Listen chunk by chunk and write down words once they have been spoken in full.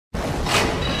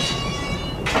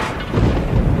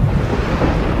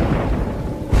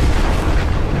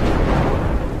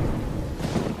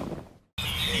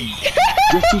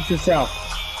Just shoot yourself.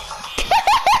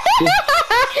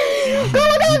 Go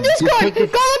look at the Discord! Go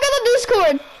look at the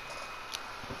Discord!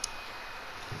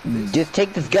 Just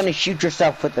take this gun and shoot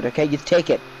yourself with it, okay? Just take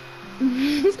it.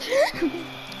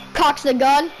 Cocks the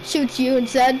gun, shoots you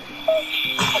instead.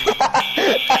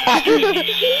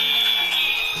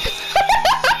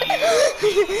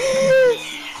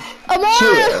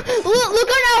 Amara, look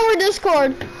on our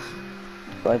Discord.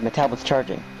 Like my tablet's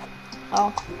charging.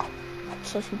 Oh,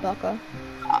 so Chewbacca.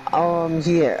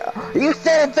 Here. You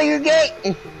said it, finger gate.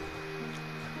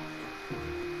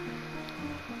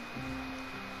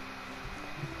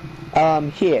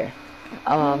 Here.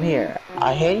 Here.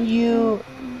 I hand you.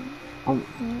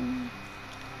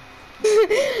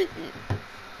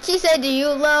 She said, "Do you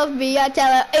love me?" I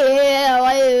tell her,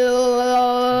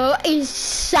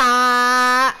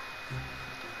 Isha.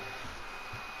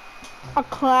 A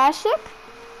classic?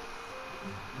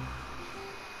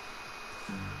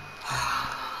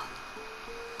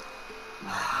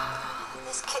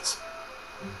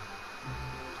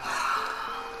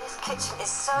 This kitchen is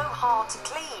so hard to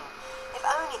clean. If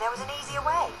only there was an easier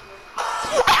way.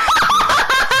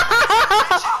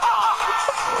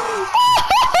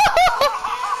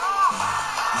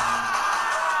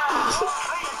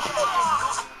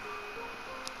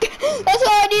 That's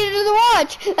all I needed to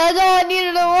watch. That's all I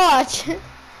needed to watch.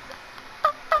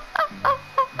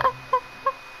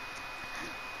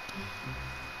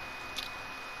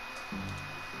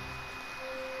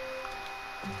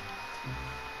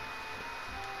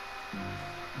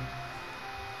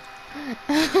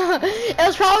 It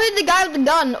was probably the guy with the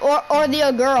gun, or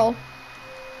the girl.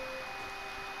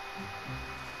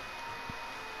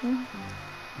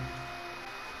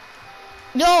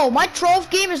 Yo, my Trove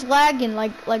game is lagging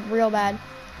like real bad.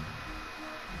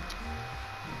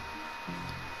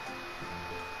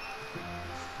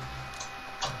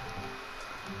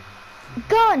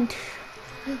 Gun.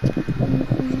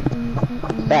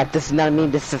 That does not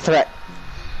mean this is a threat.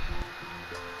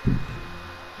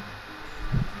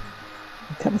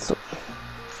 Cancel.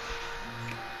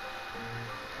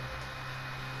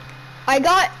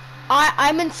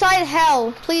 I'm inside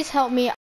hell. Please help me.